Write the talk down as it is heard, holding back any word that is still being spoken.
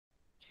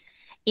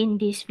In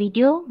this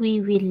video, we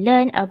will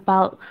learn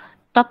about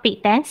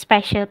topic 10,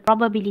 special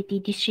probability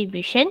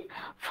distribution,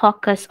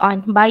 focus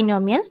on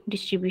binomial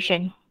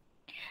distribution.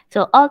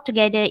 So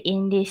altogether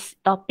in this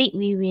topic,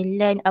 we will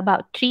learn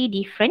about three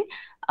different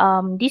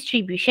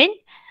distribution,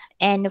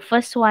 and the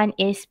first one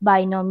is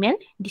binomial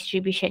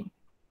distribution.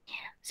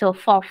 So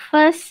for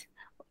first,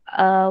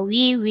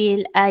 we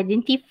will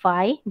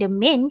identify the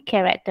main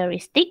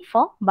characteristic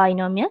for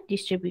binomial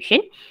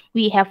distribution.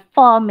 We have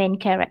four main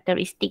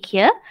characteristic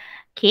here.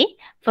 Okay,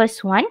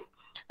 first one,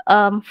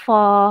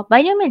 for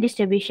binomial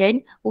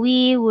distribution,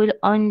 we will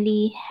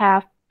only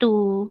have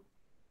two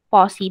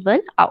possible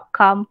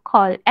outcome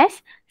called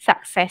as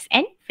success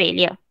and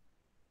failure.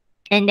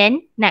 And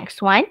then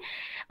next one,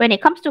 when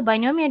it comes to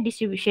binomial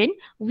distribution,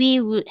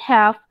 we would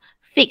have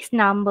fixed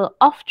number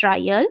of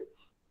trial.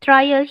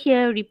 Trial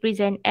here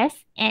represent as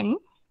n.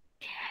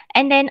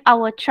 And then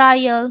our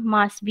trial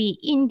must be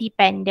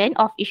independent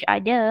of each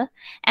other.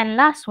 And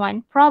last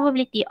one,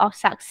 probability of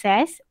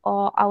success,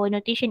 or our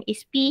notation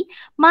is P,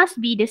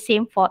 must be the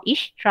same for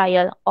each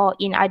trial. Or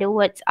in other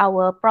words,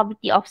 our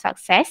probability of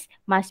success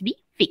must be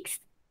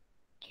fixed.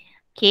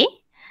 Okay,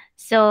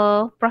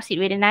 so proceed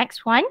with the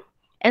next one.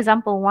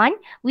 Example 1,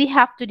 we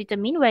have to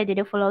determine whether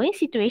the following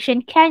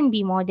situation can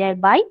be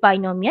modeled by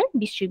binomial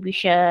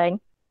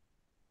distribution.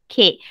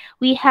 Okay,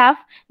 we have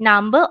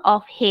number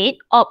of head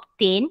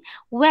obtained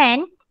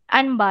when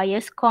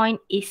unbiased coin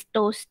is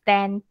tossed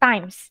 10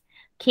 times.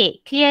 Okay,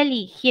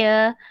 clearly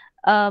here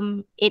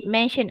it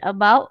mentioned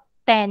about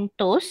 10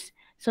 toss.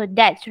 So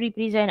that's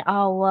represent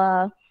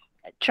our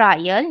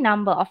trial,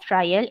 number of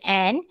trial,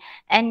 and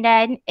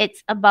then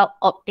it's about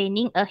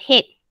obtaining a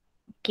head.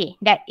 Okay,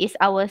 that is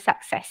our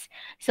success.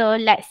 So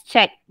let's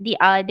check the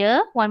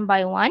other one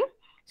by one.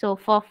 So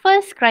for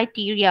first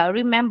criteria,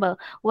 remember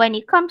when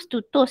it comes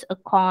to toss a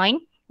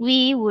coin,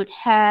 we would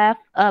have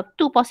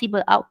two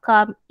possible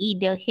outcome,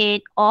 either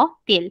head or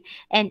tail.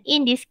 And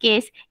in this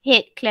case,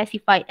 head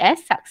classified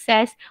as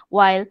success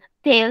while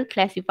tail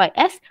classified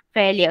as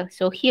failure.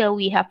 So here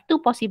we have two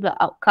possible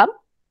outcome.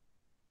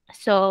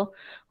 So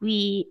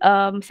we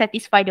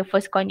satisfy the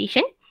first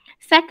condition.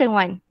 Second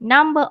one,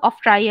 number of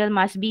trial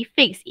must be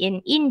fixed.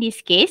 In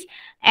this case,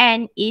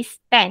 n is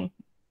 10.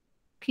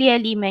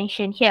 Clearly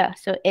mentioned here.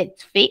 So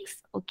it's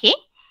fixed. Okay.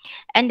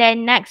 And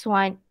then next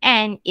one,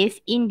 n is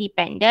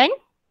independent.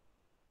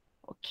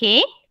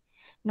 Okay.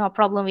 No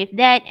problem with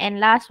that. And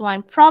last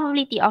one,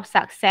 probability of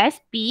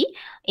success, P,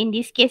 in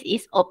this case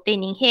is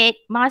obtaining head,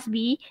 must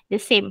be the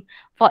same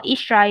for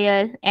each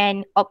trial,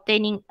 and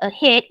obtaining a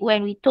head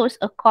when we toss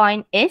a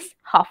coin is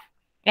half.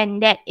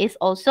 And that is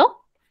also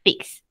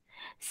fixed.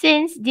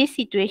 Since this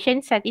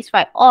situation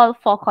satisfies all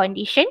four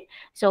conditions,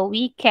 so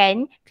we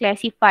can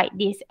classify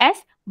this as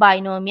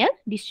binomial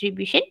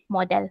distribution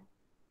model.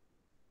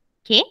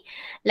 Okay,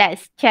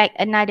 let's check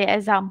another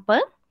example.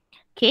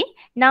 Okay,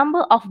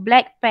 number of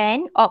black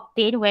pen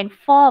obtained when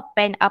 4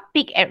 pen are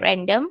picked at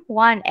random,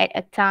 one at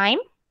a time.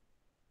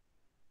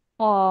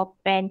 4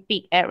 pen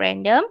picked at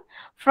random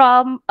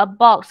from a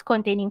box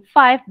containing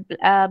 5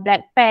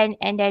 black pen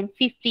and then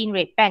 15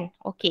 red pen.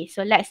 Okay,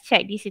 so let's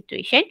check this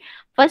situation.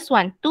 First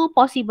one, two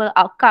possible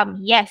outcome.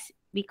 Yes,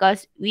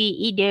 because we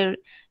either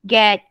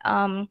get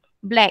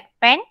black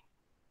pen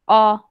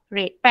or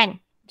red pen.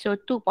 So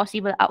two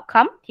possible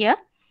outcome here.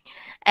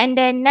 And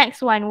then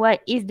next one,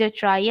 what is the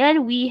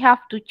trial? We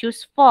have to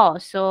choose 4.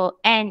 So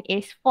n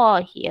is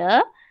 4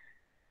 here.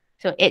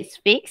 So it's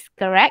fixed,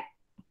 correct?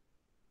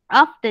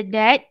 After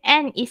that,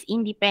 n is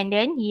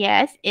independent.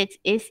 Yes, it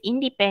is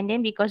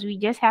independent because we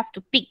just have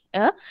to pick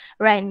a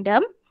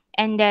random.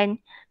 And then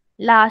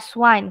last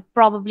one,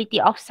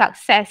 probability of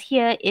success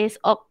here is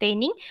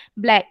obtaining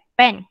black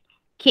pen.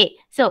 Okay,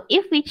 so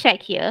if we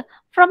check here,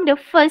 from the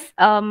first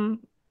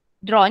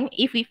drawn,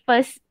 if we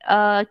first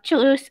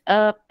choose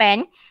a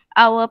pen,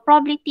 our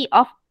probability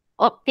of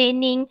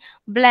obtaining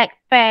black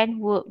pen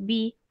would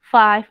be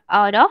 5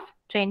 out of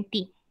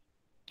 20.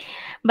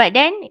 But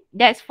then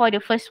that's for the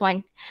first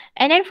one.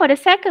 And then for the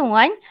second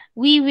one,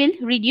 we will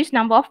reduce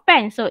number of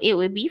pens. So it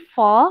will be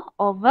 4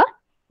 over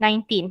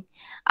 19.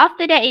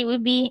 After that, it will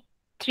be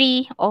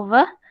 3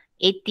 over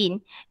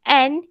 18.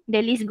 And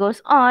the list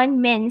goes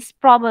on, means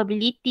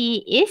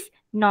probability is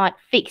not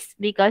fixed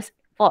because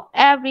for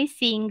every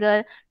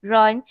single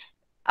run,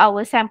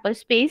 our sample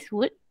space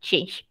would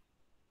change.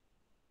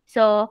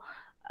 So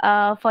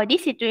for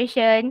this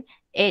situation,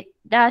 it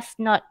does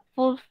not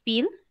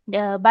fulfill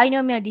the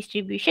binomial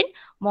distribution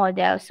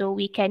model. So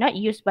we cannot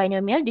use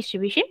binomial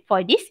distribution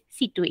for this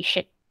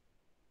situation.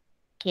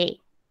 Okay.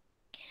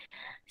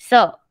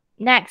 So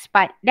next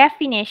part,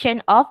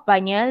 definition of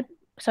binomial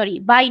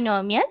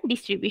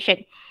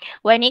distribution.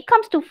 When it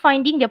comes to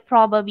finding the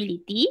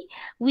probability,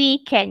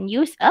 we can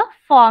use a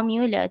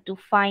formula to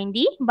find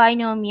the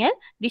binomial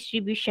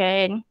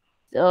distribution.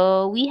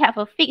 So we have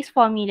a fixed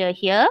formula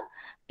here.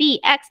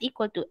 Px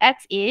equal to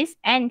x is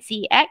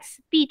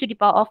ncx, p to the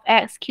power of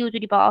x, q to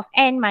the power of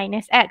n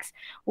minus x,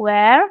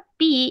 where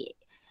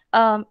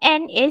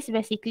n is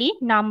basically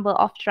number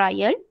of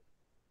trial,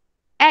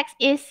 x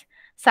is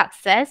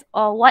success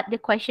or what the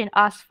question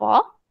asks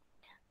for,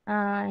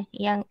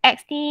 Yang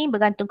X ni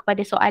bergantung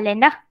kepada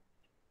soalan dah.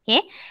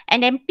 Okay.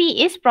 And then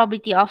P is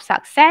probability of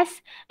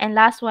success. And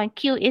last one,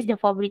 Q is the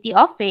probability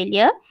of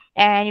failure.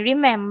 And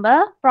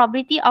remember,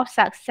 probability of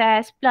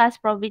success plus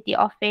probability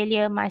of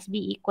failure must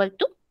be equal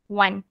to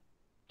 1.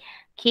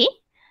 Okay.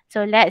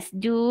 So let's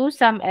do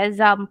some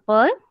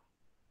example.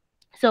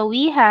 So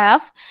we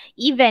have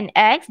event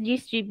X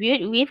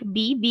distribute with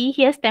B. B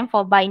here stand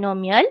for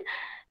binomial,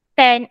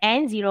 10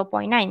 and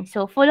 0.9.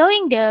 So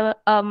following the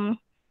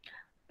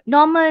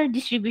normal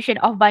distribution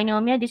of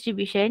binomial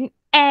distribution,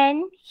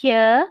 and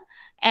here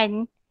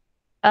and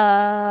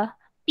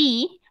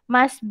P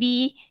must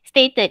be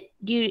stated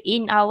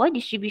in our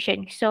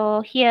distribution.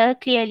 So here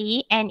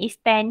clearly N is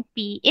 10,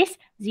 P is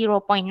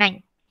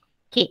 0.9.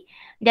 Okay,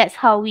 that's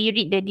how we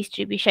read the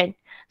distribution.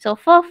 So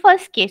for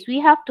first case,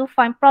 we have to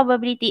find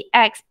probability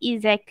X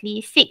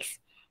exactly 6.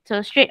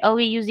 So straight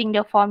away using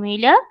the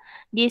formula,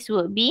 this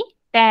would be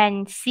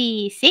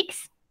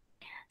 10C6.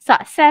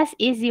 Success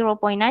is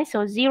 0.9,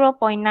 so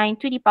 0.9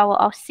 to the power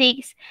of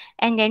 6.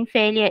 And then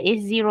failure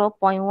is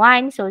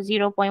 0.1, so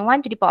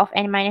 0.1 to the power of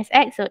n minus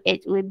x, so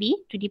it will be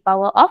to the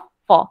power of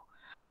 4.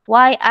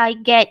 Why I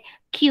get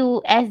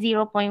Q as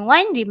 0.1?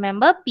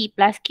 Remember, P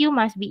plus Q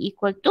must be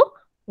equal to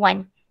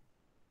 1.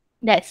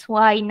 That's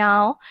why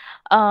now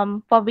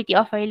probability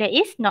of failure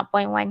is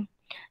 0.1.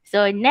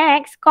 So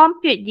next,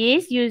 compute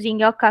this using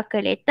your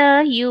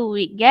calculator. You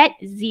will get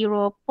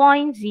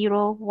 0.0112.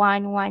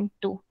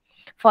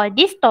 For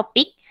this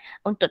topic,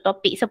 untuk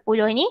topik 10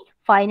 ni,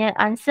 final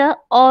answer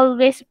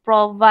always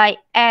provide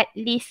at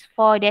least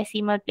 4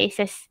 decimal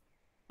places.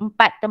 4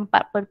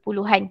 tempat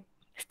perpuluhan.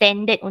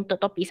 Standard untuk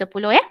topik 10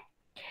 ya.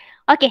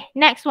 Okay,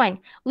 next one.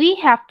 We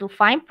have to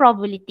find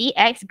probability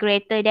X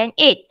greater than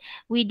 8.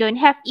 We don't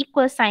have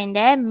equal sign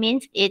there,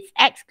 means it's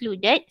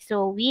excluded.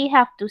 So we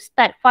have to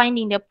start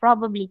finding the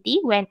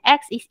probability when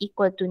X is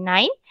equal to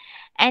 9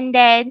 and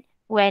then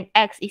when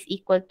X is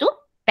equal to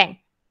 10.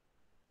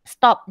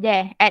 Stop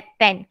there at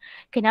 10.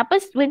 Kenapa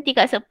berhenti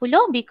kat 10?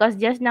 Because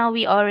just now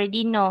we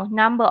already know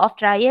number of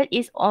trial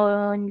is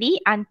only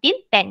until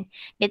 10.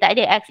 Dia tak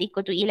ada X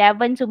equal to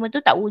 11, semua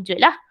tu tak wujud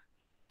lah.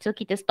 So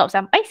kita stop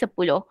sampai 10.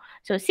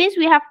 So since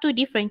we have two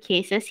different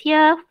cases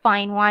here,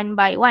 find one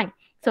by one.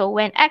 So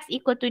when X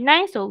equal to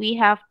 9, so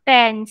we have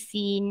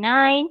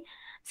 10C9,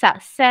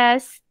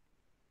 success,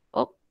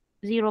 0.9,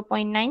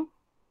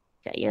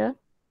 sekejap ya.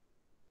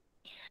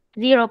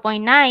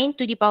 0.9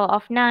 to the power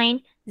of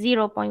 9,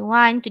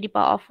 0.1 to the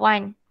power of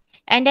 1.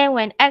 And then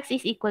when X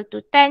is equal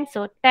to 10,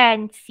 so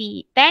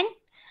 10C10,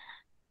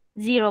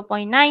 0.9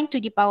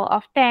 to the power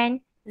of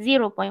 10,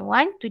 0.1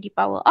 to the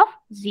power of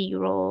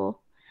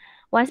 0.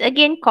 Once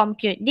again,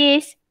 compute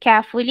this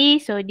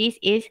carefully. So this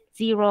is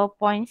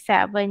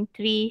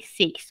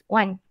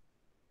 0.7361.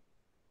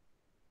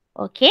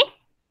 Okay.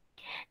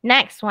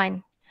 Next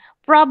one.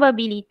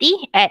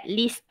 Probability at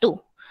least 2.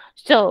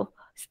 So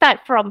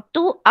start from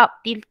 2 up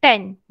till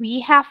 10.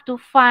 We have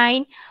to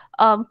find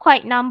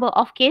quite number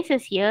of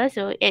cases here.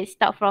 So it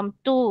start from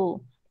 2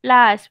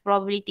 plus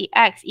probability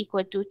X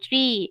equal to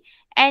 3.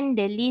 And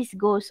the list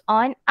goes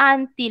on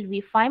until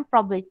we find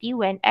probability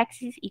when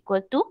X is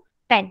equal to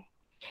 10.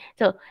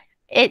 So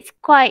it's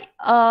quite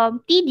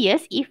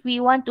tedious if we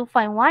want to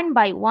find one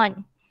by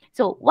one.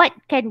 So what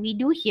can we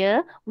do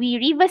here? We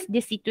reverse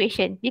the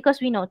situation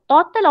because we know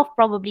total of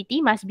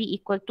probability must be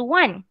equal to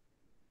 1.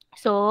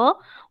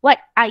 So what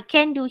I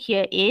can do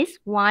here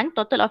is 1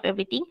 total of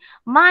everything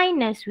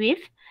minus with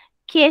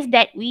case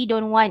that we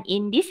don't want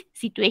in this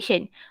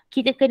situation.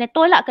 Kita kena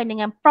tolakkan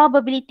dengan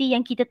probability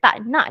yang kita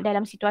tak nak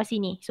dalam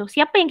situasi ni. So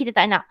siapa yang kita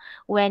tak nak?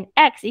 When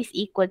X is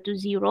equal to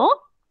 0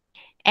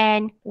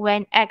 and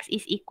when X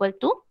is equal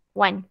to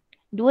 1.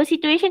 Dua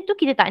situation tu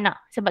kita tak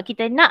nak sebab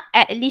kita nak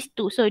at least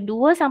 2. So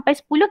 2 sampai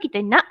 10 kita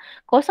nak,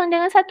 0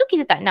 dengan 1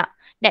 kita tak nak.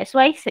 That's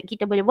why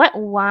kita boleh buat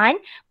 1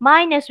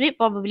 minus with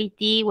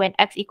probability when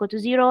X equal to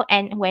 0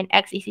 and when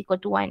X is equal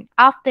to 1.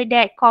 After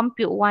that,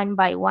 compute 1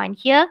 by 1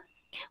 here.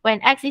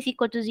 When X is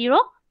equal to 0,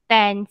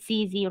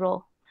 10C0.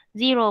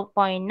 0.9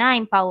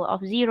 power of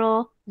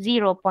 0,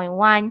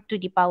 0.1 to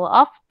the power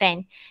of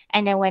 10.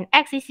 And then when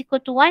X is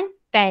equal to 1,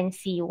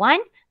 10C1.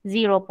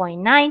 0.9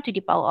 to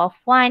the power of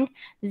 1,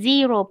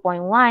 0.1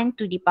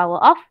 to the power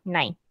of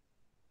 9.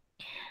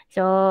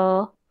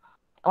 So,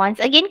 once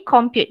again,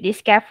 compute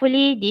this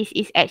carefully. This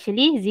is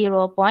actually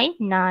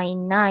 0.9999.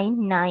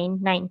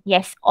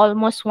 Yes,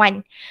 almost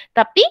 1.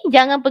 Tapi,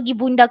 jangan pergi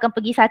bundakan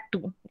pergi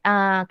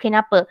 1.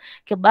 Kenapa?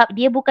 Sebab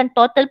dia bukan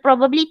total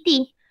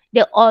probability.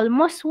 Dia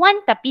almost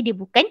 1 tapi dia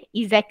bukan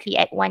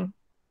exactly at 1.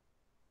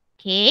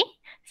 Okay,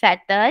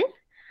 settle.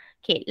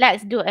 Okay,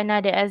 let's do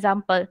another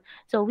example.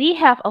 So we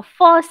have a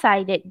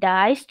 4-sided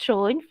dice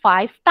thrown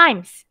 5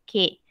 times.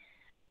 Okay,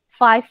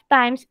 5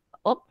 times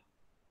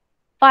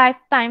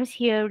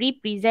here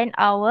represent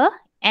our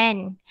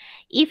N.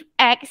 If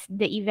X,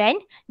 the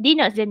event,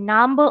 denotes the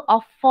number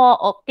of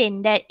 4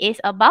 obtained, that is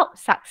about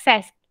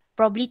success.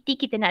 Probability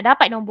kita nak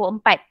dapat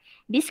nombor 4.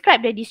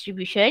 Describe the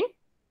distribution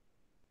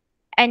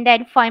and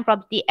then find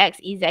probability X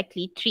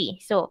exactly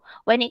 3. So,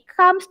 when it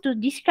comes to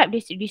describe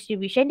this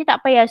distribution, dia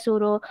tak payah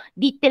suruh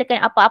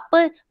detailkan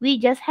apa-apa. We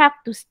just have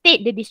to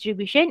state the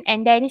distribution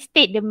and then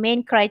state the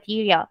main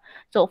criteria.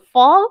 So,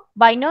 for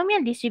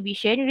binomial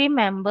distribution,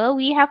 remember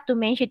we have to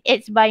mention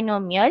its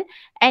binomial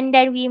and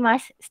then we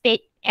must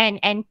state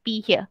N and P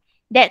here.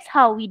 That's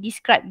how we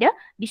describe the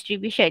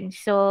distribution.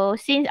 So,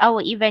 since our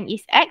event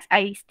is X,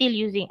 I still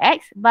using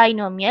X,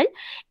 binomial.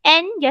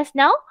 And just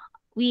now,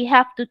 we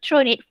have to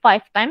throw it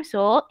 5 times.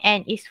 So,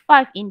 N is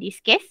 5 in this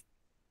case.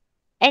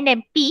 And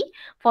then P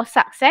for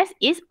success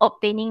is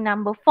obtaining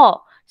number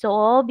 4.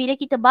 So, bila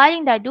kita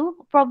baling dadu,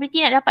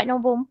 probability nak dapat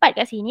nombor 4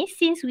 kat sini,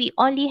 since we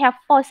only have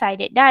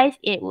 4-sided dice,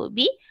 it would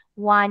be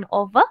 1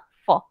 over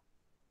 4.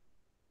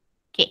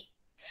 Okay.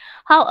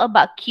 How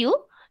about Q?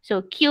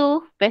 So,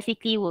 Q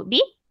basically would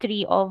be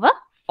 3 over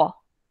 4.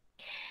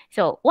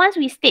 So, once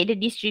we state the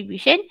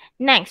distribution,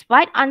 next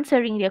part,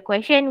 answering the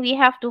question, we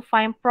have to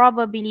find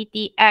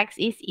probability X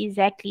is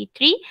exactly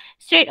 3.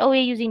 Straight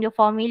away using the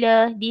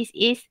formula, this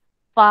is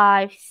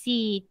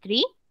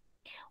 5C3,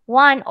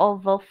 1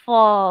 over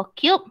 4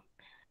 cube,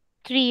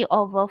 3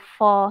 over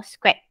 4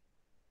 squared.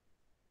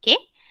 Okay,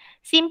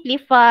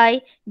 simplify,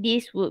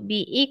 this would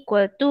be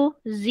equal to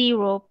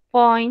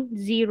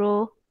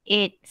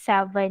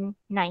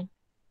 0.0879.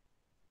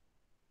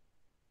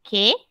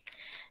 Okay,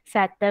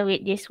 settle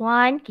with this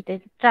one.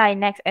 Kita try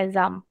next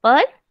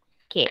example.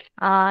 Okay,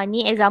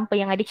 ni example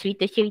yang ada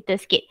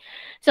cerita-cerita sikit.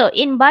 So,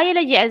 in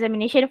biology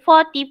examination,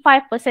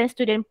 45%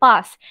 student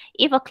pass.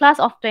 If a class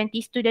of 20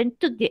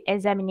 students took the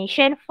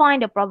examination,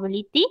 find the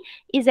probability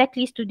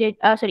exactly 15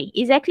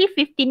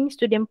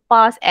 student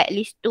pass at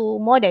least 2,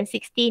 more than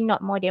 16,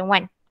 not more than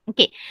 1.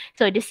 Okay,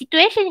 so the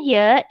situation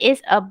here is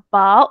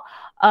about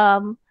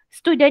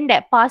student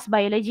that pass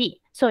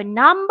biology. So,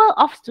 number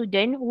of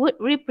student would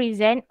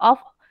represent of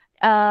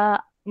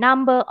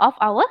number of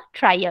our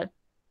trial.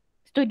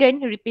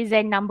 Student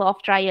represent number of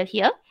trial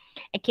here.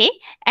 Okay,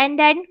 and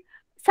then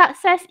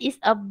success is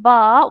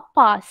about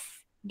pass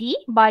the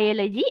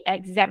biology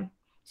exam.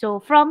 So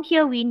from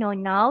here we know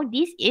now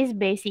this is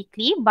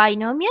basically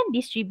binomial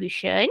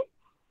distribution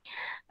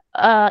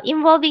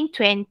involving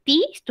 20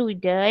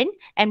 student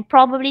and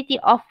probability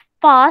of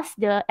pass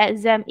the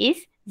exam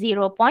is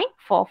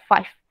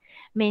 0.45.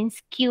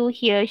 Means Q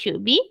here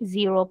should be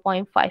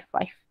 0.55.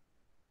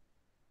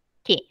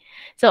 Okay,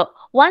 so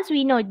once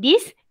we know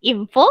this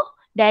info,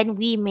 then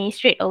we may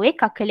straight away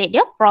calculate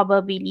the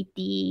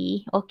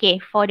probability. Okay,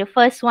 for the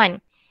first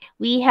one,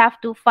 we have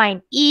to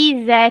find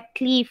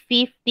exactly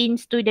 15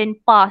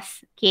 student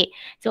pass. Okay,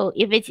 so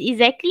if it's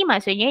exactly,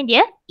 maksudnya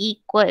dia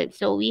equal.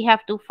 So we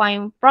have to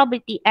find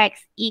probability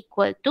X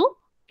equal to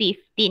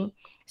 15.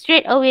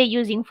 Straight away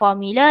using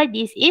formula,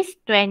 this is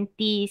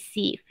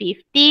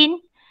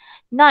 20C15.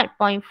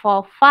 0.45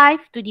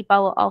 to the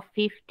power of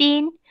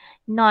 15,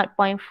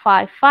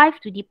 0.55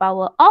 to the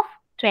power of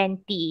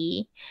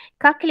 20.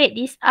 Calculate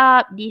this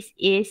up. This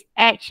is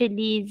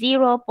actually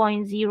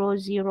 0.0049.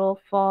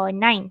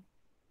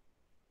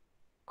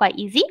 Quite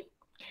easy.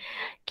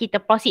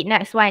 Kita proceed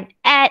next one.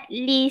 At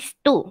least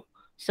 2.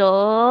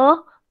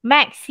 So,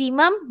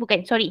 minimum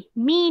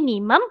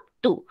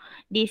 2.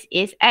 This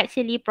is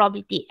actually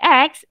probability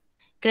X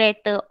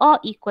greater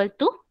or equal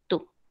to 2.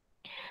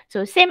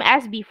 So, same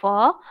as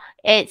before,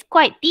 it's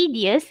quite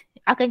tedious,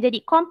 akan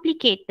jadi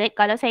complicated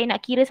kalau saya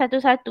nak kira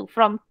satu-satu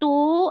from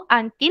 2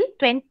 until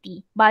 20.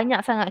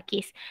 Banyak sangat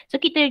case.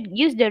 So, kita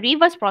use the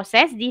reverse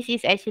process. This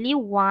is actually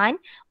 1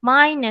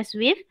 minus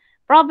with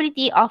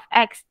probability of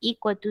X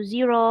equal to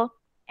 0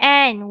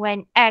 and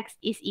when X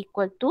is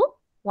equal to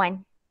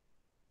 1.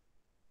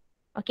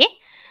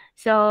 Okay.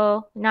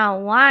 So, now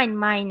 1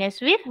 minus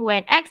with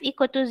when X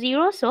equal to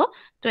 0. So,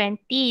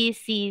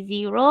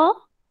 20C0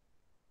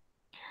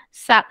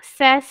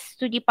 success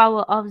to the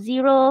power of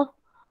 0,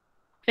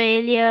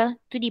 failure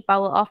to the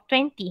power of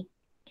 20,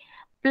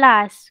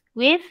 plus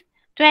with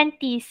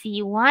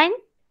 20C1,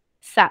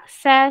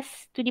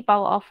 success to the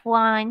power of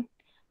 1,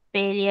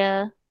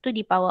 failure to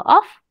the power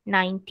of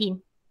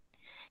 19.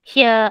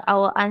 Here,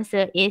 our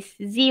answer is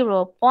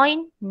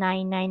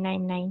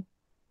 0.9999.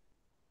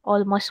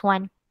 Almost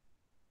 1.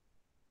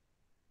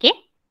 Okay.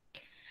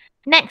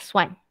 Next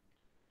one.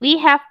 We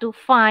have to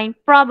find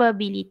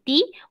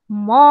probability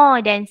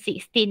more than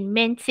 16.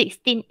 Means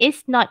 16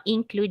 is not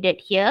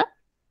included here.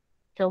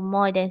 So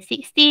more than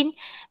 16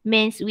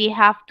 means we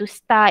have to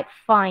start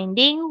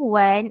finding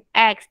when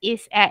X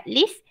is at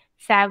least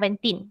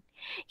 17.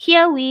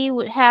 Here we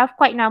would have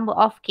quite number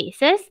of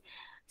cases.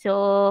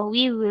 So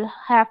we will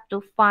have to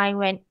find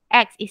when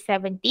X is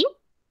 17,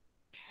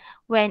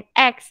 when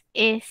X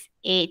is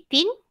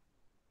 18,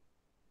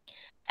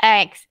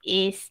 X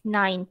is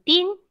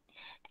 19,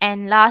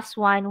 and last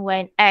one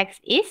when X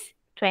is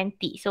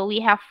 20. So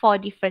we have 4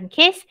 different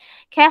cases.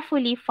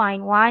 Carefully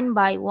find one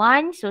by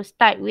one. So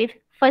start with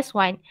first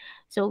one.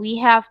 So we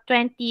have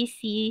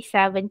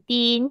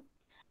 20C17,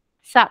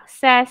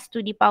 success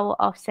to the power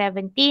of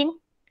 17,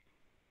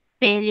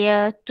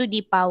 failure to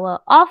the power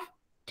of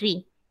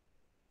 3.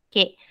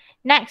 Okay.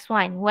 Next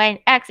one, when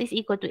x is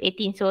equal to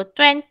 18. So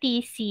 18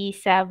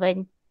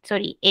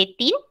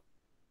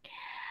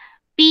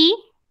 p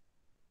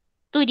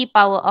to the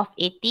power of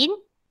 18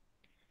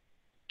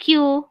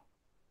 q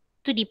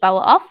to the power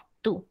of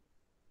 2.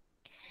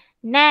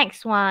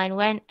 Next one,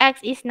 when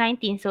x is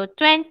 19. So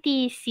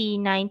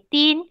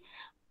 20c19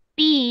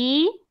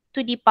 p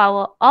to the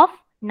power of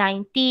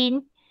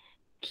 19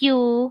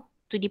 q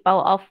to the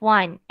power of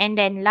 1. And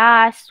then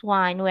last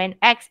one, when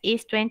x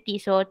is 20.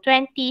 So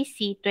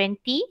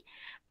 20c20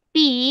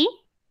 p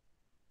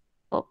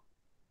to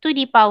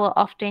the power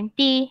of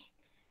 20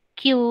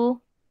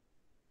 q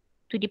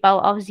to the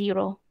power of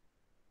 0.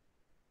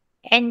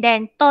 And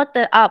then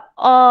total up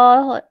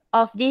all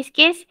of this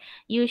case,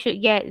 you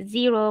should get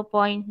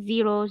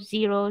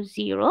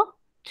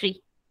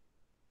 0.0003.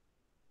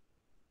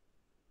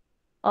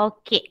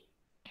 Okay.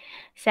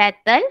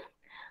 Settle.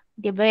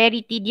 Dia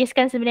very tedious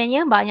kan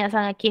sebenarnya. Banyak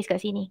sangat case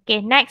kat sini.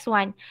 Okay, next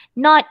one.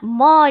 Not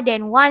more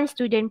than one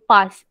student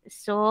pass.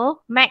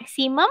 So,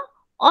 maximum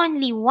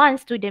only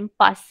one student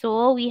pass.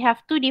 So, we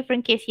have two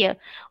different case here.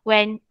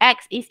 When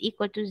x is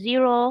equal to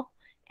 0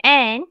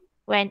 and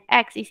when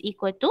x is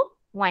equal to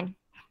 1.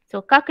 So,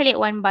 calculate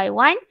one by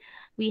one.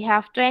 We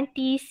have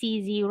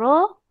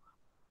 20c0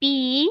 p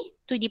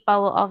to the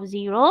power of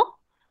 0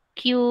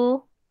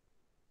 q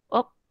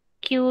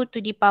to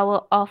the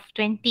power of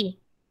 20.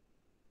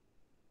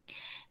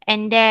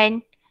 And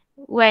then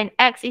when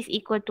x is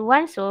equal to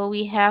 1, so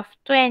we have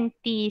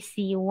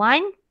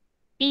 20c1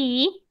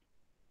 p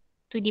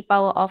to the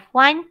power of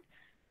 1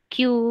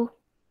 q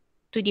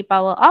to the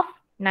power of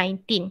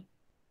 19.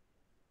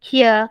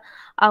 Here,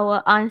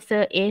 our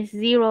answer is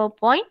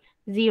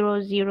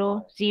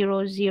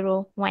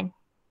 0.00001.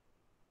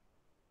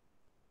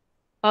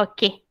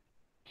 Okay.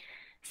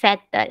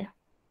 Settle.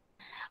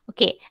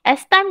 Okay.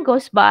 As time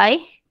goes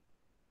by,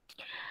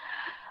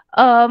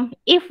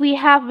 if we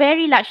have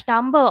very large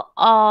number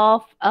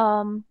of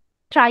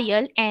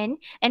trial and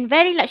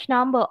very large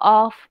number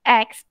of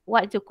x,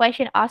 what the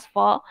question asked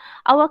for,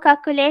 our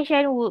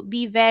calculation would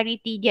be very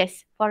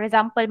tedious. For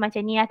example,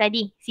 macam ni lah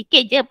tadi.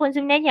 Sikit je pun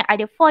sebenarnya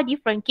ada 4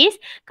 different case,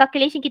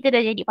 calculation kita dah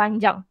jadi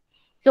panjang.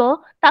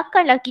 So,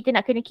 takkanlah kita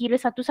nak kena kira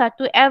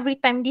satu-satu every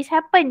time this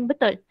happen,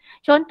 betul?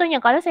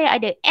 Contohnya, kalau saya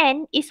ada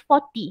n is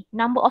 40,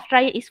 number of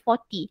trial is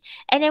 40,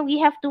 and then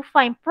we have to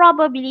find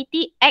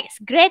probability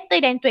x greater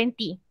than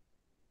 20.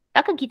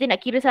 Takkan kita nak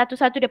kira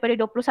satu-satu daripada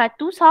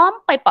 21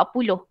 sampai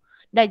 40.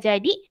 Dah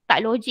jadi,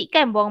 tak logik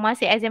kan buang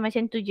masa exam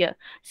macam tu je.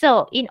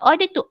 So, in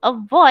order to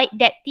avoid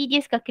that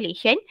tedious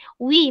calculation,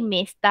 we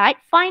may start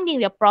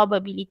finding the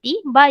probability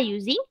by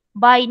using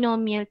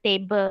binomial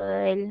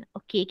table.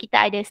 Okay,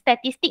 kita ada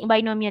statistic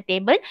binomial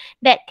table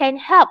that can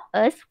help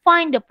us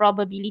find the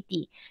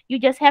probability. You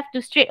just have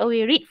to straight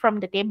away read from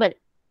the table.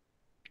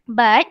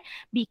 But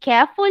be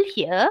careful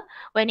here,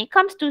 when it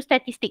comes to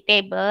statistic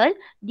table,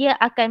 dia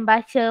akan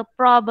baca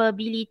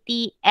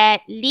probability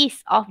at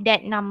least of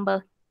that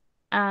number.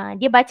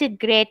 Dia baca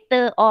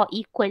greater or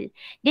equal.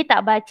 Dia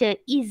tak baca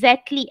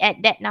exactly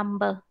at that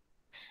number.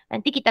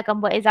 Nanti kita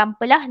akan buat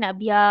example lah nak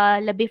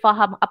biar lebih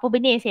faham apa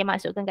benda yang saya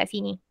maksudkan kat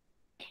sini.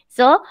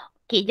 So,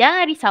 okay,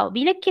 jangan risau.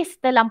 Bila kes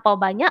terlampau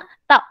banyak,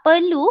 tak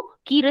perlu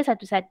kira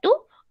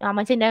satu-satu.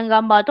 Macam dalam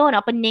gambar tu,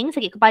 nak pening,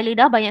 sakit kepala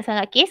dah, banyak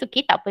sangat kes.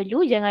 Okay, tak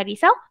perlu, jangan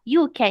risau.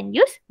 You can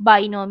use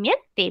binomial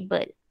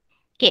table.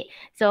 Okay,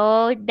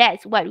 so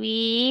that's what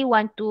we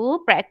want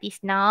to practice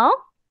now.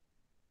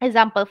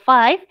 Example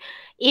 5,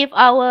 if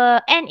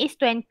our n is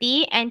 20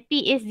 and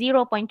p is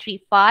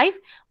 0.35,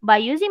 by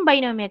using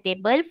binomial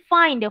table,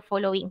 find the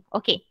following.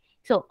 Okay,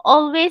 so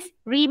always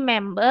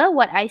remember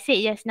what I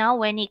said just now.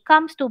 When it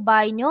comes to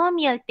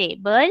binomial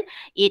table,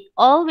 it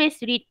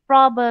always read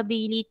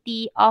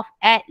probability of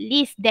at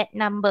least that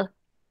number.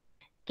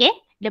 Okay,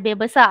 lebih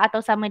besar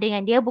atau sama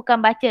dengan dia, bukan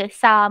baca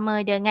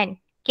sama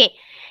dengan. Okay,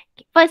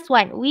 first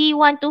one, we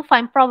want to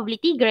find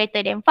probability greater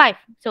than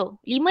 5.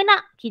 So, 5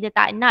 nak? Kita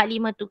tak nak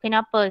 5 tu.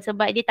 Kenapa?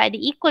 Sebab dia tak ada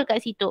equal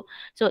kat situ.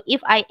 So,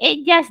 if I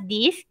adjust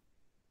this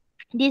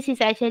is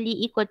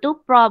actually equal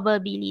to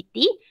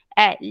probability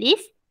at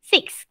least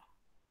 6.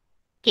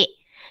 Okay,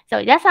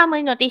 so dah sama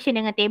notation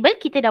dengan table,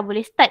 kita dah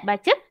boleh start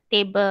baca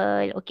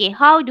table. Okay,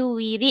 how do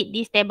we read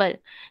this table?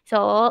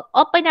 So,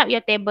 open up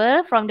your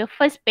table from the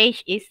first page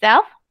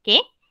itself.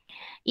 Okay.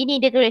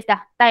 Ini dia tulis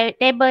dah,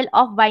 table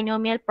of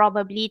binomial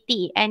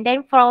probability. And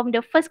then from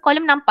the first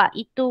column nampak,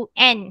 itu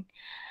N.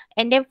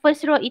 And then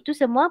first row itu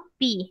semua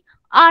P.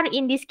 R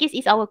in this case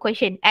is our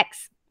question,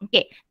 X.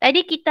 Okay,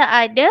 tadi kita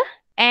ada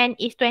N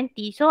is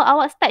 20. So,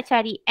 awak start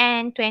cari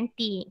N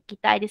 20.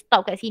 Kita ada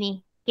stop kat sini.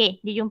 Okay,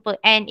 dia jumpa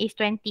N is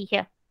 20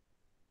 here.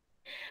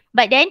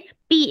 But then,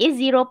 P is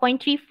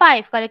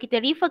 0.35. Kalau kita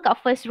refer kat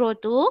first row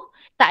tu,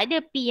 tak ada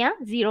P yang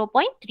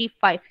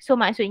 0.35. So,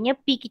 maksudnya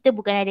P kita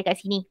bukan ada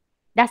kat sini.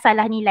 Dah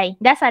salah nilai.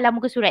 Dah salah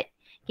muka surat.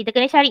 Kita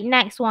kena cari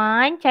next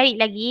one. Cari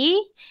lagi.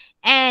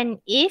 N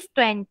is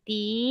 20.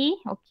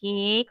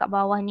 Okay, kat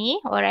bawah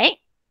ni. Alright.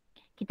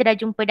 Kita dah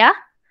jumpa dah.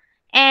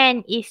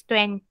 N is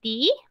 20.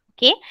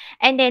 Okay.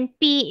 And then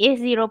P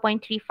is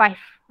 0.35.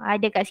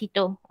 Ada kat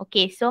situ.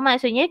 Okay. So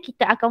maksudnya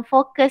kita akan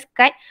fokus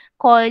kat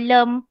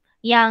kolom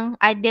yang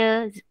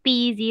ada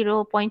P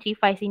 0.35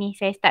 sini.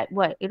 Saya start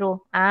buat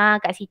row.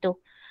 Kat situ.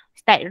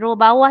 Start row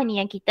bawah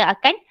ni yang kita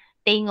akan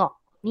tengok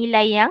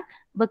nilai yang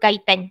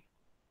berkaitan.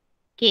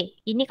 Okay.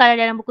 Ini kalau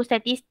dalam buku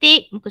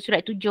statistik, muka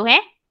surat 7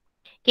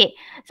 Okay.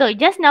 So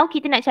just now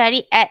kita nak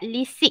cari at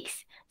least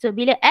 6. So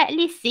bila at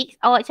least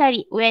 6, awak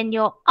cari when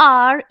your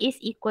R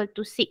is equal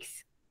to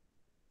 6.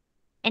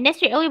 And then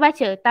straight away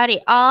baca. Tarik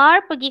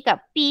R pergi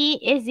kat P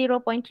is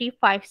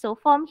 0.35. So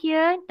from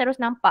here terus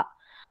nampak.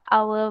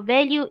 Our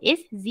value is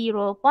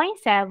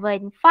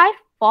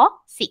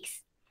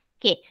 0.7546.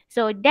 Okay.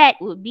 So that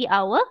would be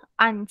our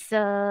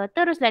answer.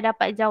 Teruslah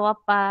dapat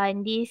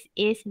jawapan. This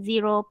is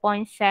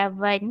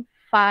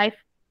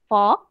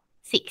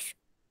 0.7546.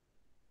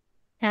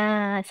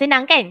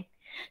 Senang kan?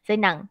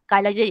 Senang.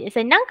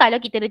 Senang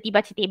kalau kita reti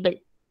baca table.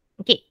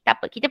 Okay, tak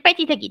apa. Kita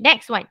practice lagi.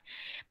 Next one.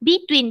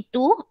 Between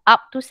 2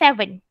 up to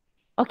 7.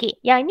 Okay,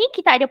 yang ni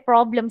kita ada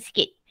problem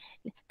sikit.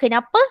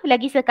 Kenapa?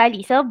 Lagi sekali.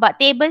 Sebab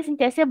table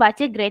sentiasa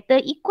baca greater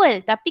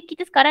equal. Tapi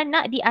kita sekarang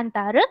nak di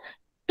antara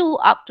 2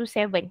 up to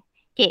 7.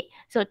 Okay,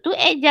 so to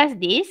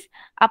adjust this,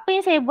 apa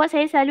yang saya buat,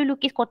 saya selalu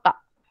lukis kotak.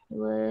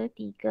 2,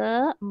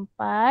 3, 4,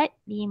 5,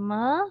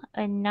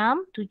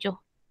 6, 7.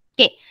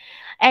 Okay.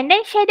 And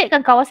then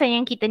shadedkan kawasan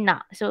yang kita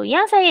nak. So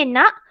yang saya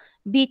nak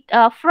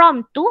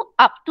from 2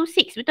 up to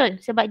 6. Betul?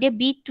 Sebab dia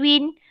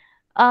between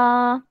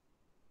 2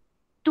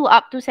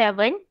 up to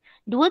 7.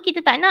 2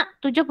 kita tak nak.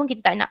 7 pun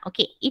kita tak nak.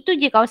 Okay. Itu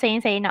je kawasan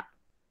yang saya nak.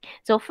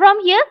 So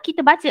from here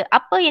kita baca.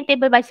 Apa yang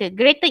table baca?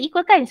 Greater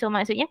equal kan? So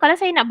maksudnya kalau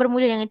saya nak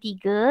bermula dengan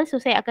 3. So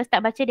saya akan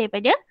start baca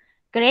daripada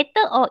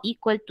greater or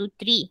equal to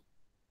 3.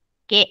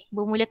 Okay.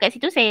 Bermula kat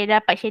situ saya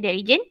dapat shaded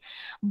region.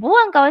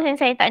 Buang kawasan yang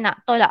saya tak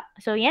nak. Tolak.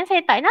 So yang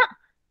saya tak nak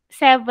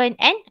 7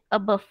 and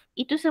above.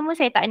 Itu semua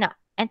saya tak nak.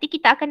 Nanti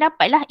kita akan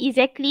dapatlah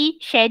exactly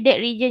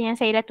shaded region yang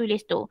saya dah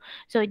tulis tu.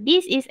 So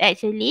this is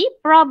actually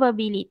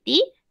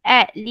probability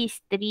at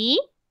least 3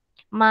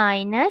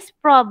 minus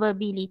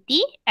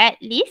probability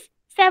at least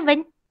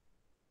 7.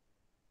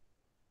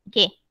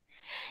 Okay.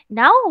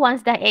 Now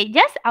once dah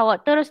adjust,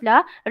 awak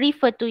teruslah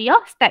refer to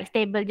your stacks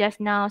table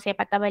just now. Saya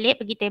patah balik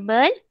pergi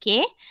table.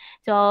 Okay.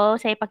 So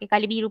saya pakai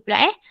color biru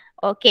pula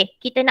Okay,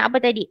 kita nak apa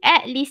tadi?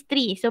 At least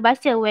 3. So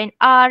baca when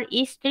R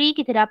is 3,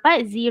 kita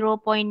dapat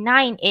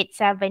 0.9879.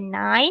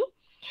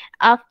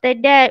 After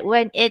that,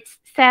 when it's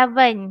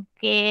 7,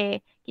 okay,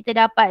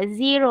 kita dapat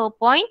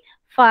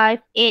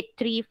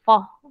 0.5834.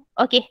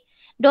 Okay,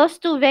 those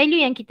two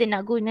value yang kita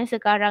nak guna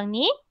sekarang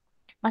ni.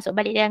 Masuk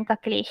balik dalam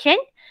calculation.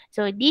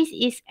 So this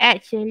is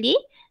actually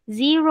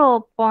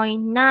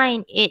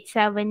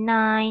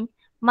 0.9879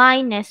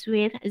 minus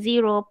with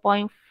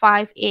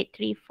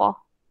 0.5834.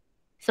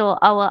 So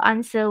our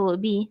answer would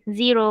be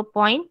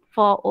 0.4045.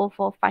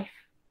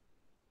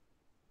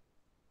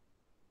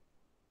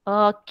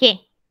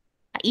 Okay.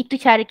 Itu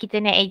cara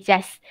kita nak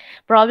adjust.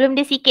 Problem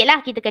dia sikit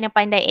lah. Kita kena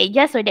pandai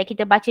adjust so that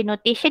kita baca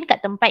notation kat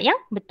tempat yang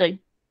betul.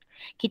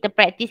 Kita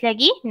practice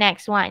lagi.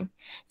 Next one.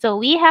 So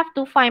we have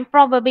to find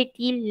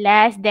probability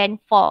less than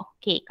 4.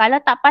 Okay.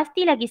 Kalau tak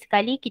pasti lagi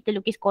sekali, kita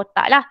lukis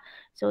kotak lah.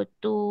 So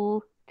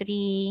 2,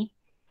 3,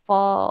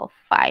 4,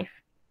 5.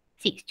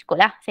 6 cukup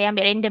lah. Saya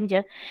ambil random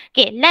je.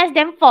 Okay, less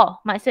than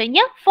 4.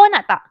 Maksudnya 4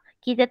 nak tak?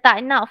 Kita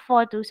tak nak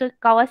 4 tu. So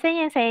kawasan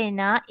yang saya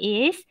nak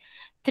is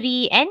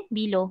 3 and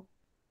below.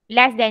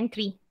 Less than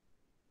 3.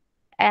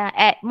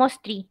 At most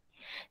 3.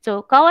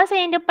 So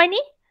kawasan yang depan ni,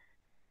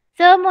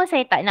 semua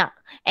saya tak nak.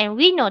 And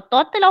we know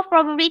total of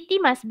probability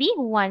must be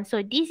 1.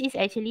 So this is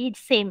actually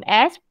same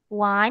as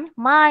 1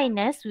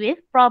 minus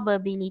with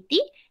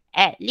probability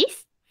at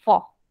least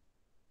 4.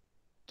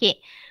 Okay.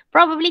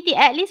 Probability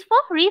at least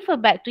 4,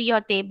 refer back to your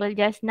table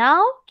just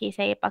now. Okay,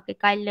 saya pakai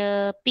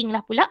color pink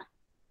lah pula.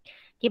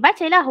 Okay,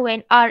 bacalah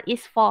when R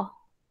is 4.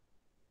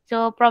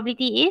 So,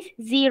 probability is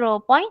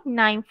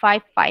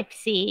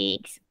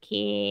 0.9556.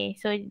 Okay,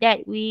 so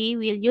that we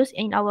will use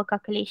in our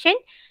calculation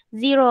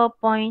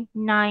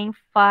 0.9556.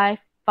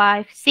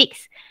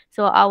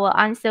 So, our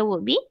answer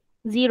would be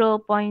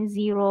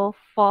 0.0444.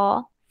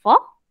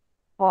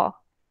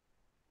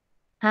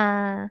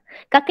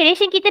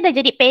 Calculation kita dah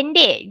jadi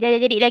pendek,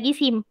 dah jadi lagi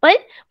simple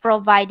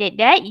provided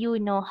that you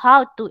know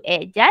how to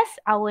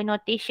adjust our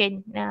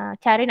notation.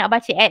 Cara nak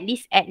baca at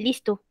least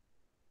tu.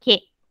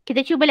 Okay,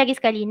 kita cuba lagi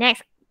sekali.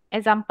 Next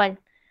example.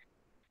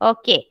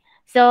 Okay,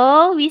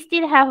 so we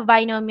still have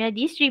binomial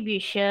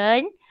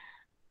distribution.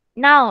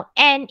 Now,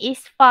 N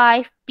is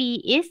 5, P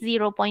is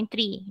 0.3.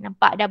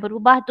 Nampak dah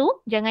berubah tu?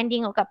 Jangan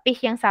tengok kat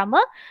page yang sama.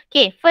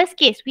 Okay, first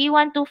case, we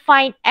want to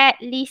find at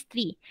least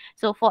 3.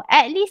 So, for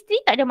at least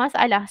 3, tak ada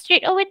masalah.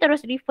 Straight away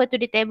terus refer to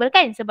the table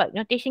kan? Sebab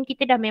notation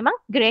kita dah memang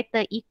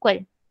greater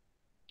equal.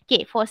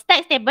 Okay, for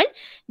stacks table,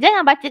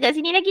 jangan baca kat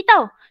sini lagi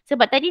tau.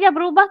 Sebab tadi dah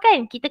berubah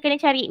kan? Kita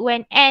kena cari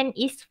when N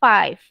is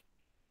 5.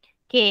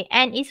 Okay,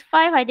 N is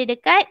 5 ada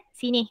dekat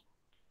sini.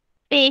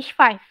 Page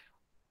 5.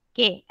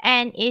 Okay,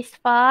 N is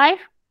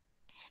 5.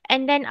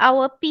 And then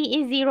our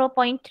P is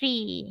 0.3.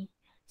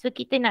 So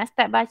kita nak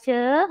start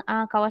baca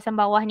kawasan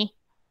bawah ni.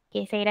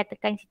 Okay, saya dah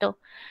tekan situ.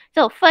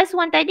 So first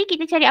one tadi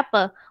kita cari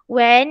apa?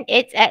 When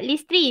it's at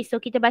least 3.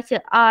 So kita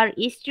baca R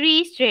is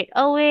 3 straight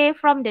away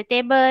from the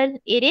table.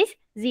 It is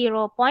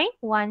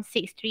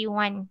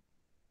 0.1631.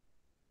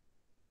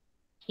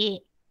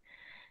 Okay.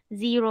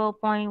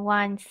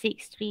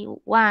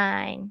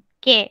 0.1631.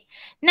 Okay.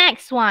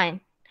 Next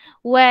one.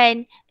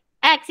 When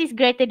X is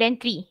greater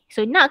than 3.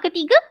 So nak ke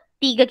 3?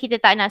 3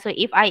 kita tak nak. So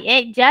if I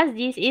adjust,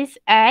 this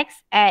is X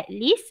at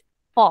least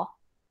 4.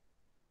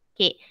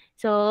 Okay.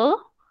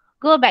 So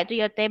go back to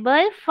your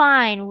table.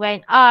 Find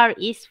when R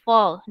is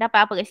 4. Dapat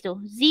apa kat situ?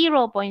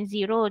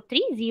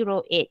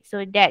 0.0308.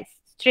 So that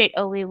straight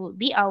away would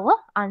be our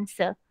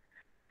answer.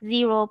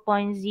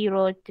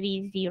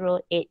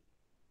 0.0308.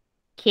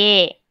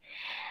 Okay.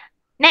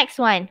 Next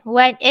one.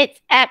 When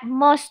it's at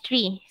most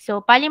 3.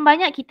 So paling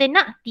banyak kita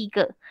nak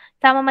 3.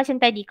 Sama macam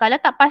tadi. Kalau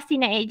tak pasti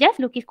nak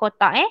adjust, lukis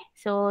kotak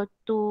So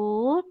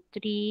 2,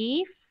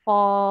 3,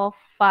 4,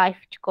 5.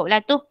 Cukup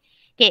lah tu.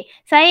 Okay.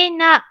 Saya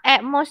nak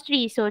at most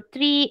 3. So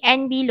 3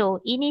 and below.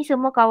 Ini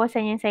semua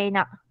kawasan yang saya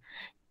nak.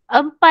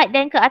 4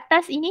 dan ke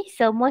atas ini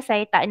semua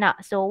saya tak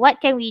nak. So what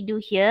can we do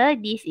here?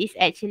 This is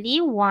actually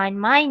 1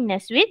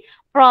 minus with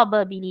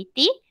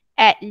probability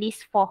at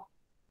least 4.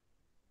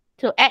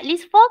 So at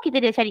least 4 kita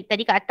dah cari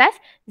tadi ke atas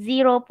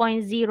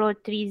 0.0308.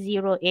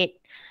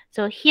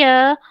 So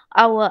here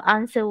our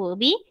answer will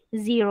be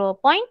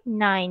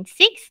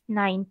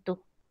 0.9692.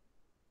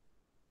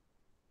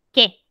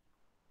 Okay.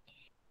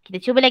 Kita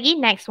cuba lagi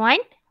next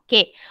one.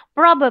 Okay.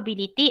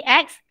 Probability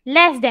X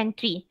less than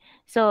 3.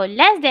 So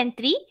less than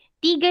 3,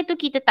 3 tu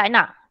kita tak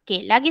nak.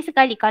 Okay. Lagi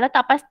sekali kalau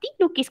tak pasti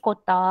lukis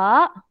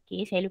kotak.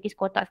 Okay. Saya lukis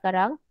kotak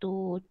sekarang.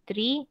 2,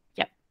 3.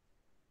 Sekejap.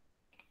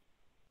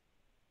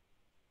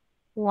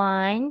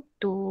 1,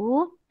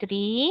 2,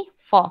 3,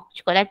 4.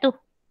 Cukup lah tu.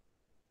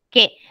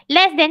 Okay.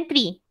 Less than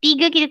 3.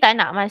 3 kita tak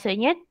nak.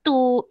 Maksudnya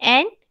 2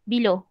 and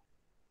below.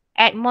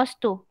 At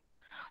most 2.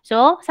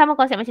 So, sama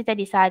konsep macam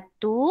tadi. 1.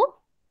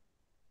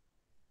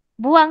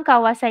 Buang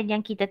kawasan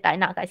yang kita tak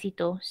nak kat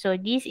situ. So,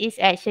 this is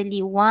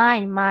actually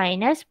 1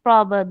 minus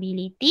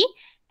probability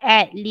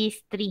at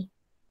least 3.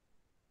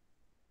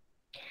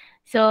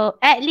 So,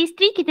 at least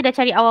 3 kita dah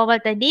cari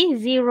awal-awal tadi.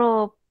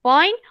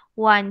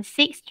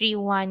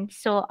 0.1631.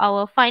 So,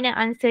 our final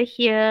answer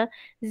here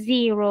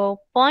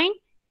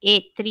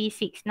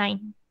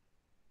 0.8369.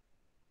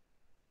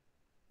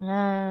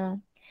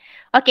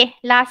 Okay,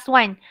 last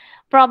one.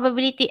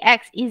 Probability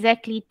X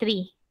exactly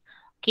 3.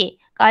 Okay,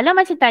 kalau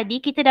macam tadi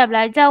kita dah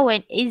belajar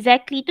when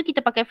exactly tu kita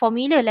pakai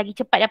formula lagi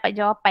cepat dapat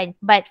jawapan.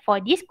 But for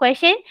this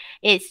question,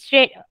 it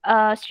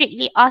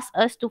strictly ask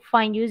us to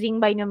find using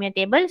binomial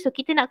table. So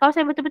kita nak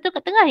kawasan betul-betul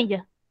kat tengah ni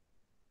je.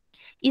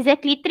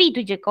 Exactly 3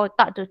 tu je,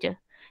 kotak tu je.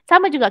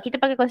 Sama juga kita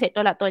pakai konsep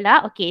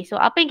tolak-tolak. Okay, so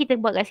apa yang kita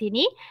buat kat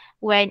sini?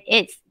 When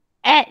it's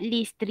at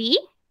least 3,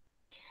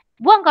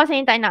 buang kawasan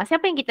yang tak nak.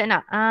 Siapa yang kita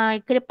nak?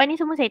 Ke depan ni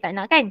semua saya tak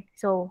nak kan?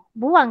 So,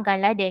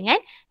 buangkanlah dengan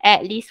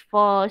at least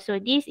 4. So,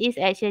 this is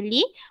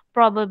actually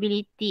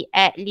probability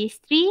at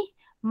least 3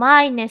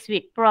 minus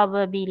with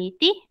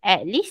probability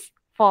at least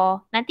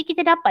 4. Nanti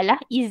kita dapatlah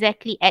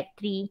exactly at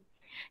 3.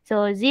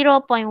 So,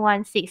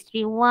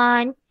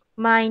 0.1631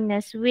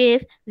 minus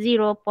with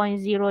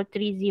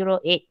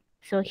 0.0308.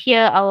 So,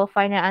 here our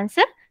final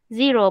answer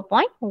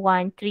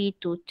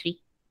 0.1323.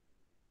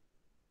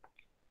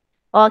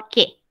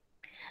 Okay.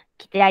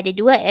 Kita ada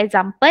 2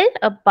 example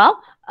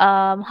about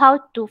how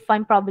to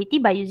find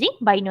probability by using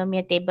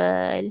binomial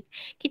table.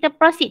 Kita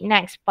proceed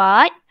next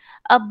part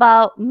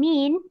about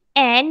mean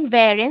and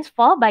variance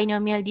for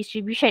binomial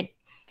distribution.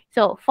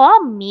 So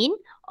for mean,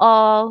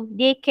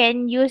 they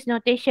can use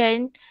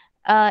notation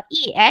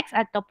EX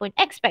ataupun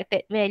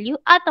expected value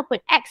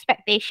ataupun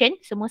expectation.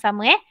 Semua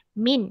sama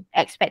Mean,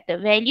 expected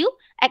value,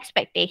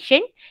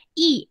 expectation,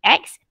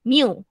 EX,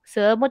 mu.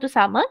 Semua tu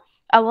sama.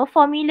 Our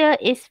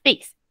formula is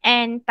fixed.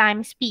 N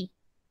times P.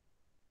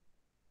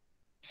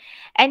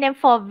 And then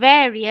for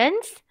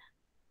variance,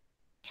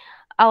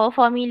 our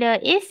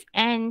formula is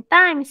N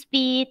times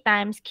P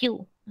times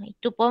Q.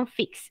 Itu pun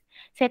fix.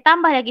 Saya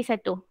tambah lagi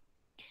satu.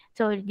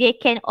 So, they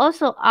can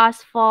also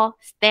ask for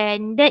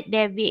standard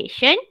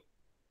deviation.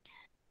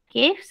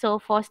 Okay,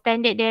 so for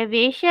standard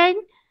deviation,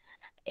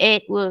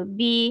 it will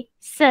be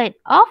set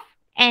of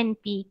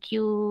NPQ.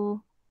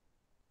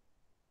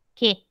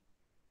 Okay,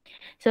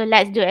 so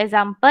let's do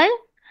example.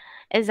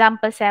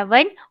 Example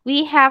 7,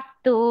 we have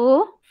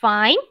to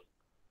find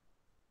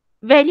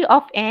value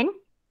of n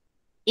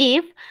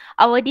if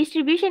our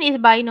distribution is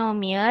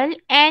binomial,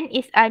 n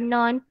is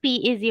unknown,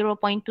 p is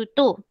 0.22.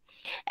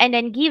 And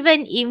then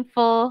given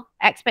info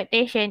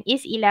expectation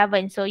is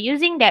 11. So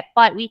using that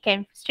part, we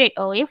can straight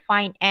away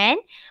find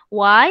n.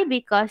 Why?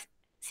 Because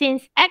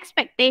since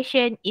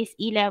expectation is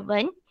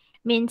 11,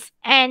 means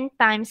n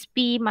times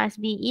p must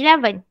be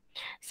 11.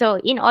 So,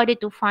 in order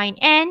to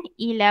find n,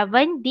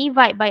 11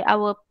 divide by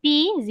our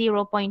p,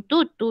 0.22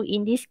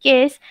 in this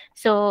case.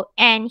 So,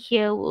 n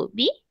here will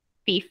be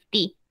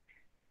 50.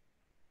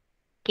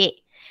 Okay.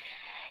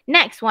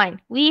 Next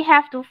one, we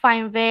have to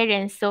find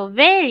variance. So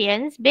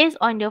variance based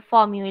on the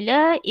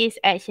formula is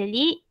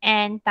actually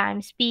N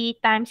times P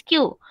times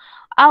Q.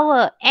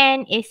 Our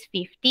N is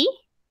 50,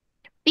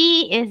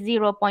 P is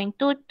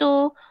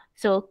 0.22,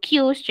 so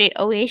Q straight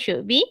away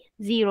should be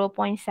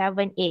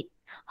 0.78.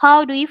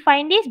 How do we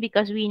find this?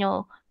 Because we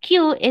know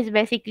Q is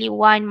basically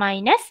 1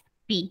 minus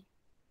P.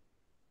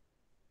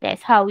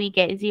 That's how we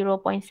get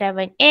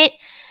 0.78.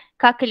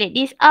 Calculate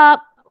this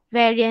up.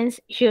 Variance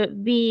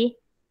should be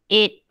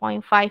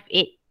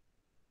 8.58.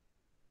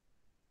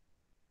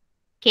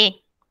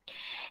 Okay.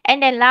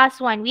 And then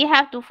last one, we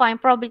have to find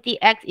probability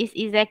X is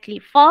exactly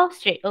 4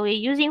 straight away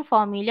using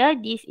formula.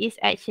 This is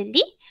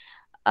actually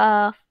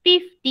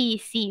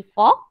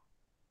 50C4.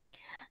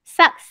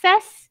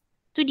 Success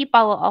to the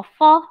power of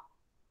 4.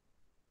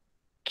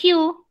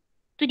 Q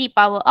to the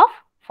power of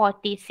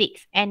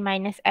 46 and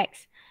minus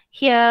X.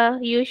 Here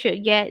you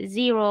should get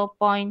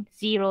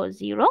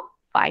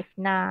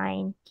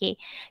 0.0059. Okay.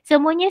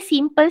 Semuanya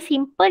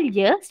simple-simple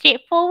je.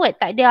 Straightforward.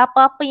 Tak ada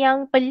apa-apa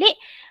yang pelik.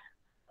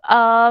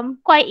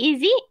 Quite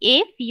easy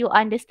if you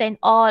understand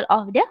all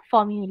of the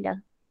formula.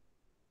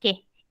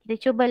 Okay. Kita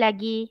cuba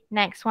lagi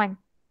next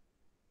one.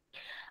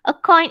 A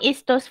coin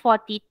is tossed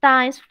 40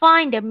 times.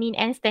 Find the mean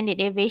and standard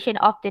deviation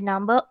of the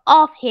number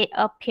of head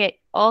appeared.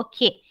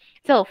 Okay.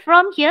 So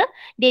from here,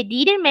 they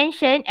didn't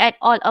mention at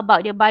all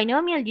about the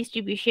binomial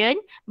distribution.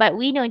 But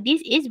we know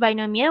this is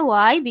binomial.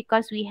 Why?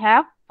 Because we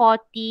have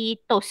 40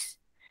 toes.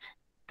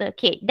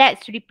 Okay.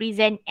 That's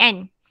represent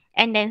N.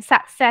 And then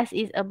success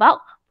is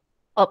about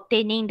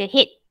obtaining the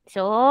head.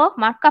 So,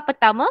 markah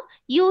pertama,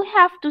 you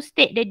have to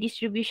state the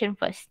distribution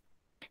first.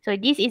 So,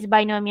 this is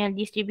binomial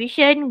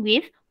distribution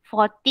with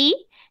 40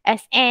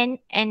 as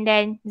N and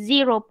then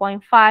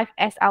 0.5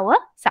 as our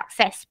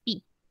success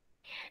P.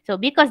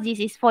 So, because this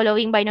is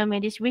following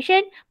binomial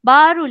distribution,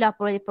 barulah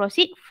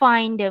proceed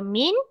find the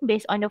mean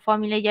based on the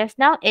formula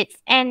just now. It's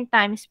N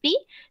times P.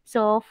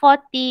 So,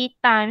 40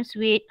 times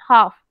with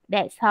half.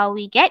 That's how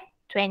we get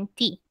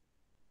 20.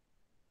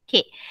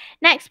 Okay,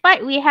 next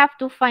part we have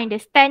to find the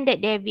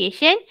standard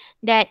deviation,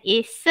 that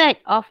is surd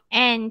of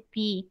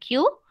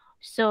NPQ.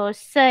 So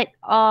surd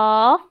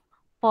of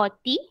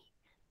 40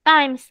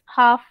 times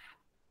half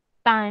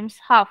times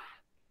half.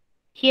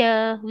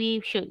 Here we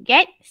should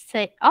get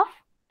surd of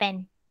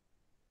 10.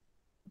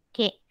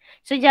 Okay,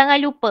 so jangan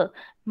lupa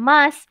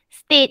must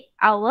state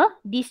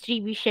our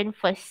distribution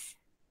first.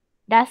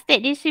 Dah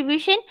state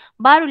distribution,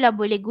 barulah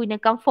boleh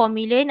gunakan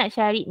formula nak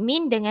cari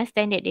mean dengan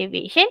standard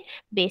deviation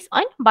based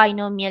on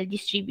binomial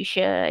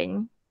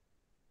distribution.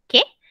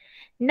 Okay.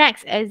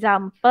 Next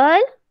example.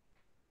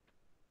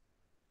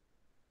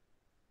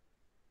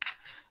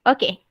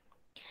 Okay.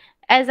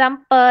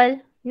 Example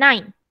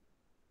 9.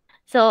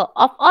 So,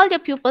 of all the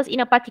pupils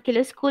in a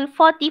particular school,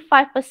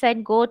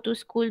 45% go to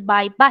school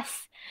by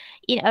bus.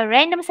 In a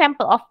random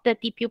sample of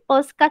 30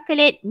 pupils,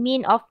 calculate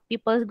mean of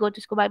pupils go to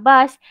school by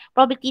bus.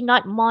 Probability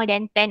not more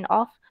than 10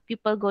 of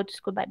people go to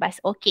school by bus.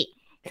 Okay.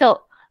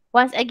 So,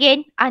 once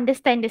again,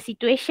 understand the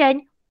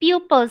situation.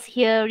 Pupils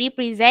here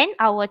represent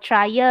our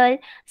trial.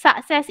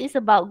 Success is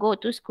about go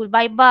to school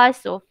by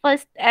bus. So,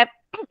 first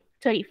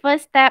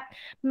step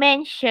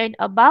mention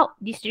about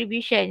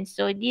distribution.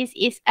 So, this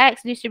is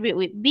X distributed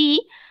with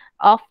B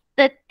of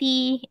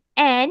 30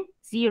 and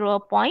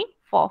 0.45.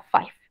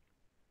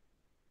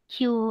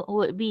 Q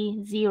would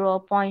be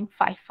 0.55.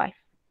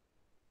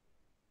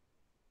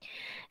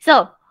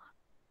 So,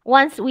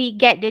 once we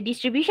get the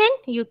distribution,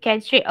 you can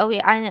straight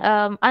away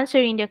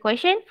answering the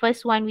question.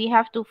 First one, we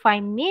have to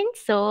find mean.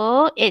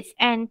 So, it's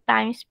N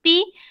times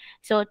P.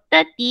 So,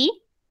 30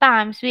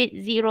 times with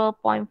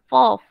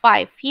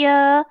 0.45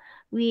 here,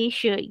 we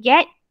should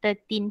get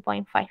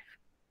 13.5.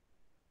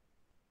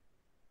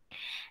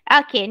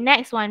 Okay,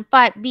 next one,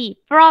 part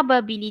B.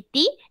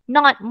 Probability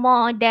not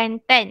more than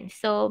 10.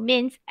 So,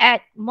 means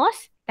at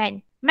most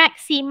 10.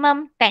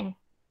 Maximum 10.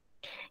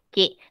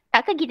 Okay,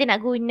 takkan kita nak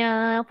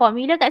guna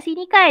formula kat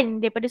sini kan?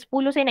 Daripada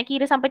 10 saya nak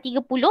kira sampai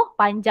 30,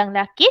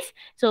 panjanglah case.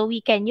 So,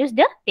 we can use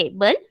the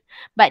table.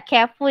 But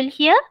careful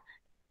here,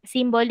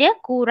 simbol dia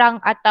kurang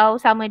atau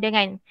sama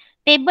dengan.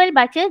 Table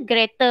baca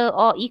greater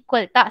or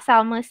equal, tak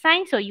sama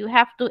sign. So, you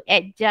have to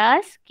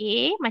adjust.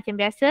 Okay, macam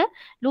biasa.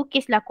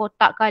 Lukislah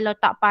kotak kalau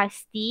tak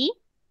pasti.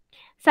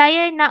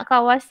 Saya nak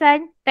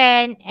kawasan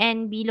 10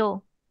 and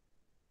below.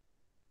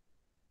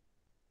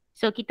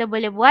 So, kita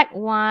boleh buat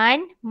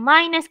 1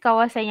 minus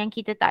kawasan yang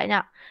kita tak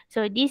nak.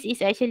 So, this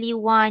is actually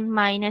 1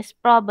 minus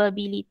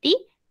probability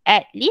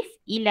at least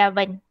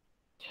 11.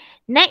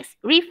 Next,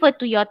 refer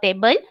to your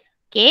table.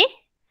 Okay.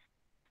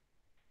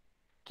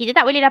 Kita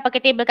tak boleh dah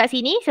pakai table kat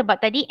sini sebab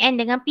tadi N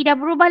dengan P dah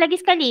berubah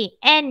lagi sekali.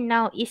 N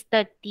now is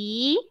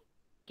 30.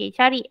 Okay,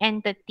 cari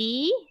N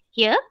 30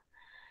 here.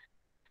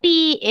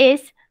 P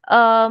is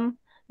 0.45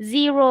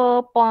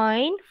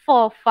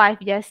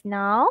 just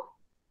now.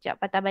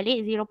 Sekejap patah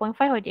balik. 0.5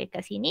 ada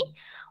kat sini.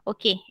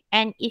 Okay,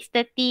 N is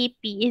 30,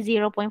 P is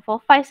 0.45.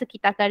 So,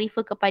 kita akan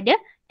refer kepada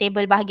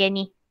table bahagian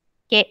ni.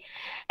 Okay,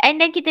 and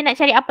then kita nak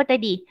cari apa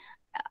tadi?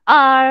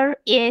 R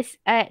is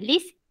at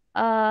least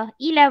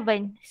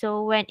 11.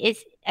 So when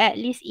it's at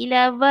least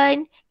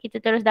 11, kita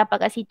terus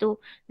dapat kat situ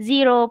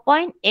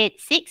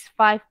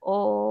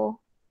 0.8650.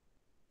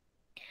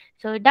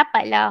 So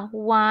dapatlah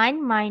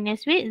 1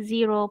 minus with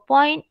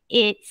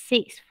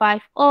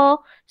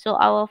 0.8650. So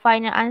our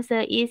final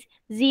answer is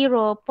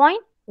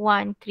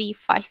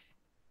 0.135.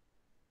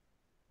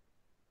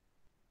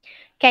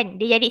 Kan,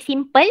 dia jadi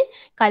simple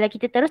kalau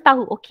kita terus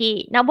tahu,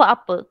 okey, nak buat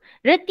apa?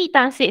 Reti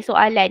translate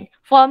soalan.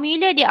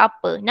 Formula dia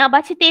apa? Nak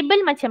baca table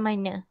macam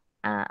mana?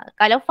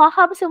 Kalau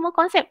faham semua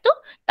konsep tu,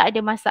 tak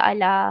ada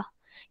masalah.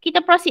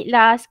 Kita proceed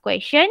last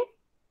question.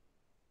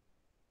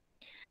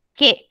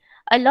 Okay,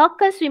 a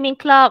local swimming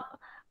club,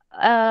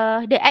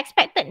 the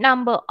expected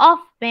number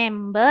of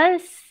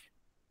members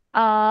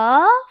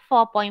are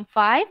 4.5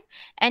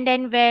 and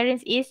then variance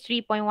is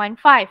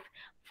 3.15.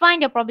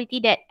 Find the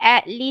probability that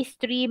at least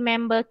 3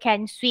 members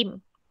can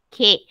swim.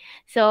 Okay,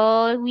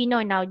 so we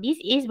know now this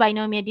is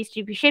binomial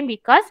distribution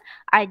because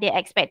ada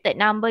expected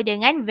number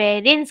dengan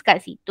variance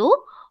kat situ.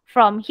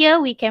 From here,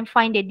 we can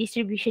find the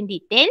distribution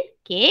detail.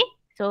 Okay,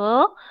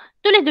 so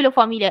tulis dulu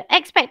formula.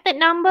 Expected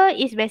number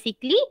is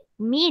basically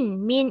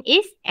mean. Mean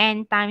is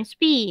n times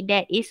p,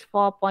 that is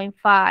 4.5.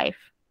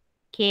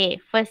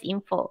 Okay, first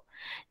info.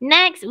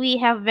 Next, we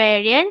have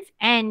variance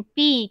and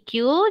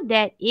PQ,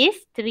 that is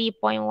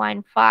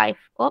 3.15.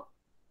 Oh,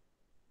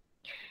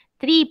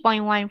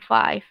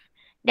 3.15.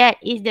 That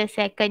is the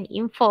second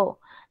info.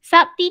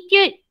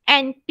 Substitute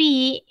NP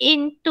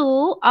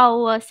into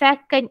our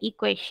second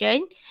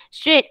equation.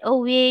 Straight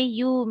away,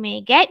 you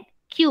may get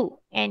Q.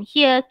 And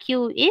here,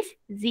 Q is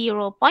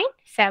 0.7.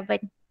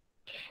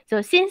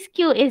 So, since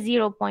Q is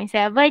 0.7,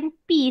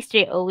 P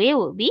straight away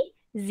will be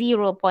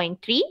 0.3.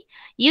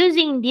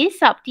 Using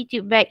this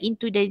substitute back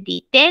into the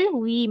detail,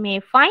 we may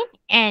find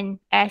N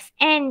as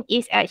N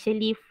is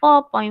actually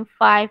 4.5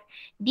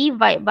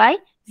 divided by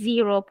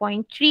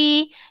 0.3.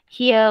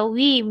 Here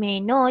we may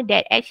know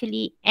that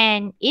actually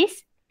N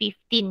is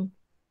 15.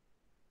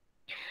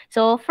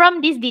 So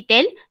from this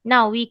detail,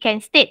 now we can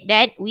state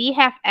that we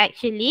have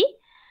actually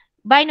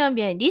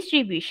binomial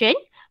distribution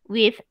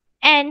with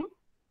N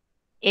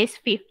is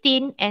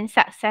 15 and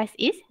success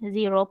is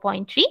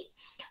 0.3.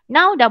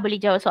 Now dah boleh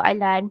jawab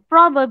soalan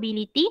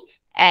probability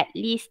at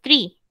least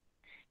 3.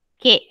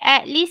 Okay,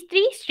 at least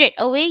 3 straight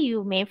away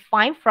you may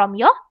find from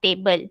your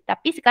table.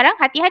 Tapi sekarang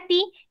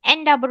hati-hati,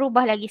 N dah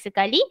berubah lagi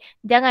sekali.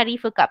 Jangan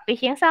refer kat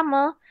page yang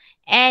sama.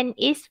 N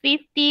is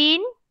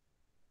 15.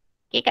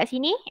 Okay, kat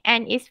sini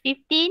N is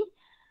 15.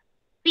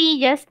 P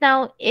just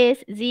now is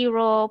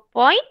 0.3.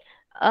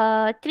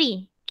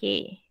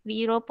 Okay,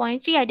 0.3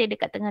 ada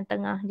dekat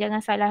tengah-tengah.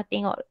 Jangan salah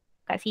tengok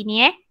kat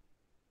sini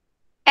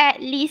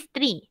At least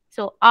 3.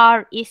 So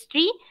R is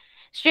 3.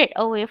 Straight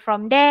away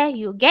from there,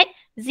 you get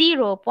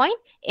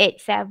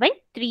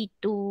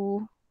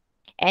 0.8732.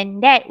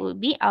 And that will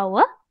be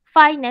our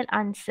final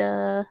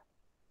answer.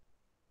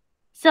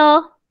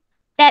 So,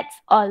 that's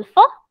all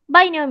for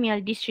binomial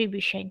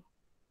distribution.